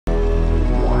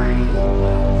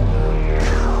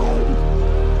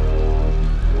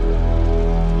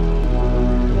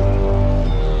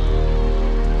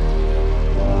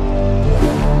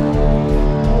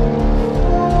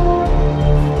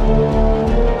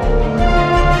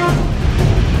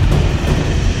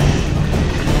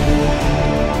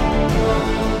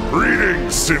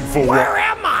Sinful One. Where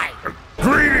am I?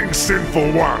 Greetings,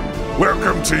 Sinful One.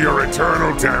 Welcome to your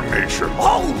eternal damnation.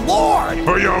 Oh, Lord!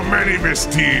 For your many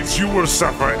misdeeds, you will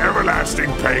suffer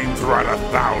everlasting pain throughout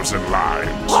 1,000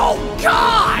 lives. Oh,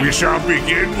 God! We shall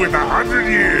begin with 100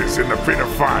 years in the pit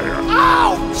of fire.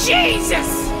 Oh,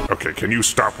 Jesus! Okay, can you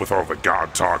stop with all the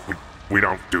God talk? We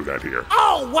don't do that here.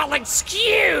 Oh, well,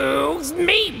 excuse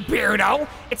me, Beardo.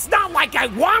 It's not like I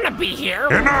want to be here.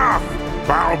 Enough!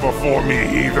 Bow before me,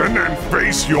 heathen, and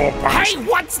face your punishment. Hey,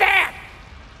 what's that?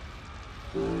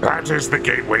 That is the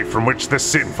gateway from which the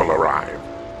sinful arrive.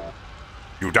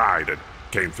 You died and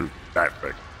came through that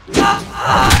thing.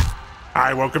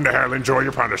 Hi, welcome to hell. Enjoy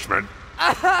your punishment.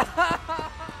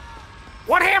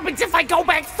 What happens if I go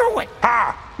back through it?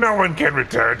 Ha! No one can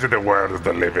return to the world of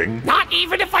the living. Not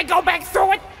even if I go back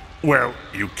through it? Well,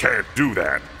 you can't do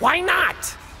that. Why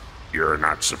not? You're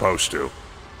not supposed to.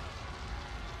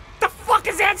 The fuck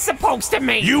is that supposed to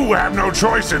mean? You have no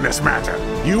choice in this matter.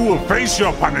 You will face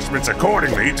your punishments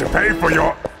accordingly to pay for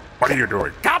your... What are you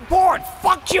doing? Got bored.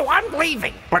 Fuck you. I'm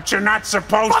leaving. But you're not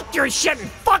supposed... Fuck your shit and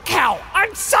fuck hell.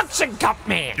 I'm Suction Cup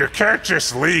Man. You can't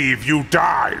just leave. You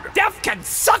died. Death can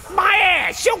suck my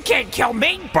ass. You can't kill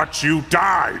me. But you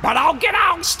died. But I'll get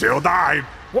out. Still died.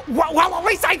 Well, at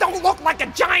least I don't look like a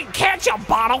giant ketchup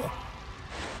bottle.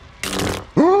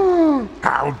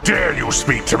 How dare you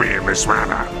speak to me in this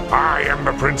manner? I am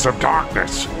the Prince of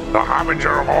Darkness, the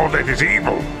harbinger of all that is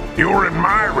evil. You're in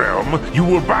my realm. You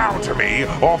will bow to me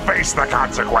or face the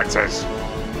consequences.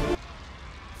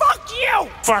 Fuck you!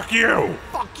 Fuck you!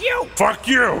 Fuck you! Fuck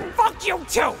you! Fuck you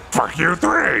too! Fuck you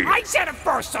three! I said it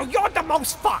first, so you're the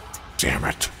most fucked. Damn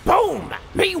it. Boom!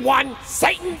 Me 1,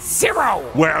 Satan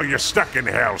 0. Well, you're stuck in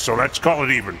hell, so let's call it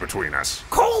even between us.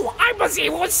 Cool, I'm as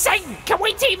evil as Satan. Can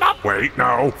we team up? Wait,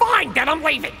 no. Fine, then I'm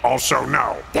leaving. Also,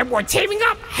 no. Then we're teaming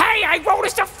up? Hey, I wrote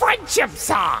us a friendship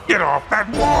song. Get off that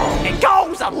wall! It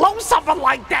goes along something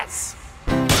like this.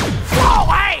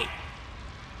 Whoa, hey!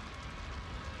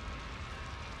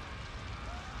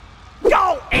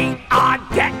 Go eat on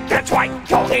deck, that's right.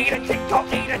 Go eat a dick, go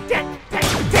eat a dick, dick,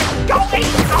 dick. Go eat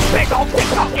a big old dick,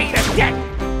 go eat a dick.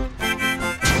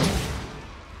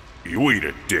 You eat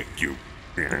a dick, you...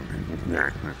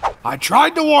 I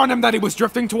tried to warn him that he was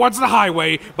drifting towards the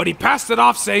highway, but he passed it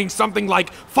off saying something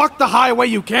like, "Fuck the highway,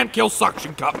 you can't kill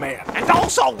Suction Cup Man." And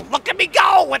also, look at me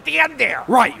go at the end there.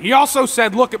 Right, he also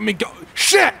said, "Look at me go."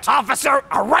 Shit! Officer,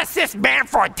 arrest this man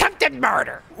for attempted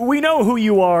murder. We know who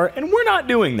you are, and we're not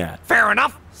doing that. Fair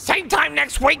enough. Same time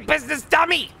next week, business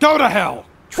dummy. Go to hell!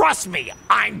 Trust me,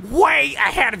 I'm way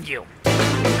ahead of you.